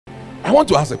I want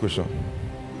to ask a question.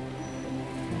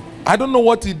 I don't know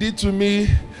what he did to me,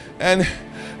 and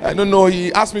I don't know,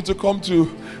 he asked me to come to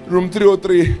room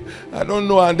 303. I don't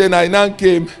know, and then I now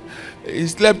came. He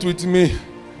slept with me.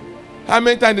 How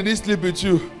many times did he sleep with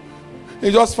you?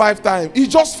 It's just 5 times.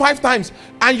 It's just 5 times.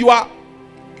 And you are...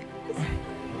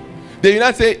 Then you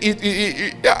not say,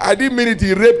 I didn't mean it,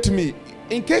 he raped me.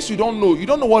 In case you don't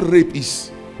know what rape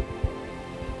is.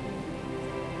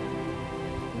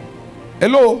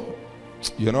 Hello?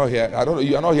 You're not here. I don't know.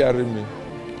 You're not hearing me.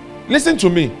 Listen to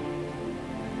me.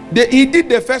 He did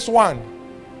the first one.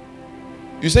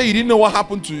 You say you didn't know what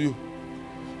happened to you.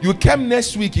 You came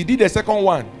next week. He did the second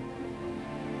one.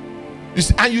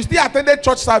 And you still attended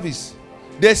church service.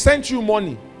 They sent you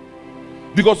money.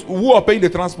 Because who are paying the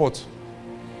transport?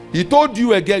 He told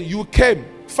you again. You came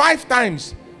 5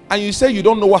 times. And you say you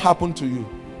don't know what happened to you.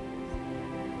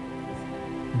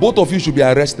 Both of you should be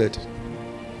arrested.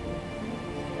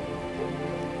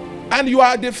 And you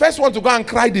are the first one to go and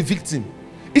cry the victim.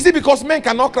 Is it because men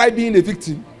cannot cry being a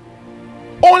victim?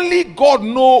 Only God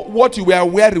knows what you were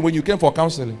wearing when you came for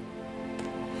counseling.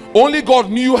 Only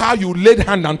God knew how you laid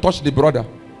hand and touched the brother.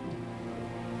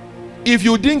 If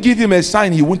you didn't give him a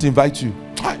sign, he won't invite you.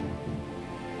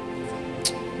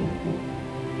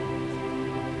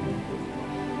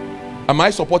 Am I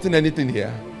supporting anything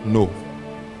here? No.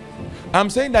 I'm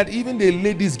saying that even the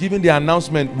ladies giving the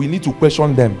announcement, we need to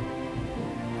question them.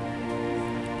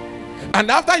 And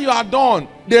after you are done,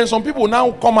 then some people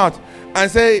now come out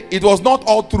and say, it was not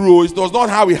all true, it was not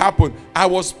how it happened. I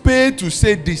was paid to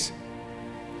say this.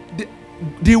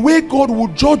 The way God will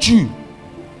judge you,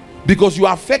 because you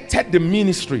affected the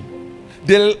ministry.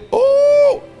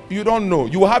 You don't know.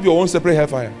 You will have your own separate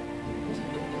hellfire.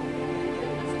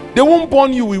 They won't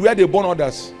burn you where they burn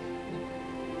others.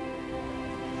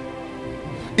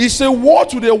 It's a woe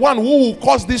to the one who will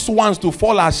cause these ones to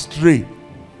fall astray.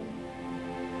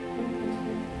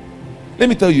 Let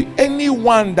me tell you,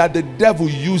 anyone that the devil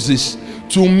uses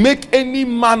to make any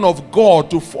man of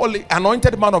God to fall,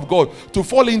 anointed man of God, to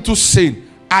fall into sin,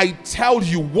 I tell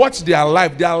you, watch their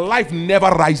life never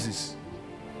rises.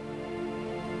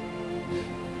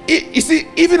 You see,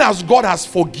 even as God has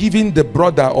forgiven the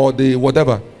brother or the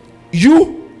whatever,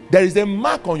 there is a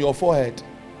mark on your forehead.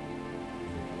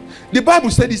 The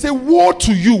Bible said, he said, woe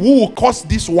to you who will cause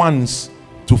these ones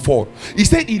to fall. He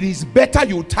said, it is better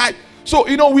you tie. So,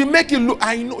 we make it look,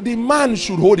 I know the man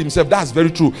should hold himself. That's very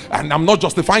true. And I'm not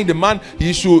justifying the man.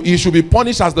 He should be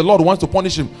punished as the Lord wants to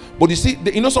punish him. But you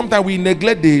see, sometimes we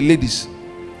neglect the ladies.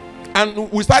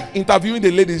 And we start interviewing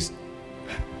the ladies.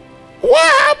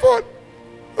 What happened?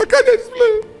 I can't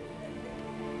explain.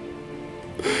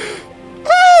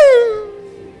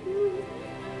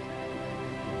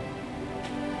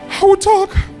 I will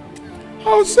talk.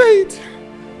 I will say it.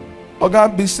 Oh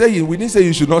God, be saying. We didn't say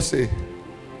you should not say.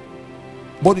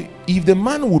 But if the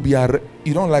man will be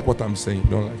you don't like what I'm saying. You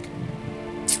don't like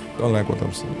it. You don't like what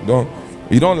I'm saying.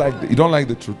 You don't like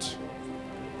the truth.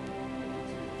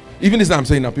 Even this I'm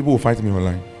saying now, people will fight me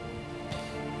online.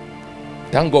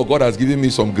 Thank God, God has given me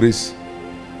some grace.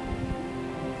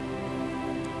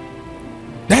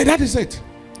 That is it.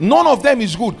 None of them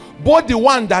is good. Both the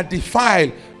one that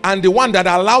defile and the one that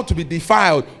are allowed to be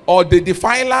defiled, or the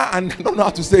defiler and I don't know how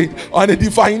to say it, or the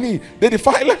definee, the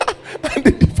defiler and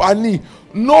the definee,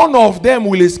 none of them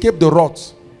will escape the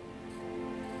wrath.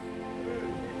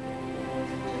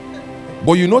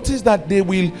 But you notice that they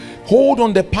will hold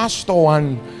on the pastor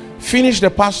and finish the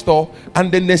pastor,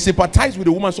 and then they sympathize with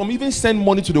the woman. Some even send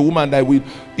money to the woman that will.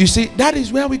 You see, that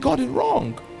is where we got it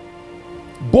wrong.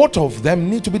 Both of them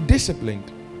need to be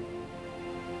disciplined.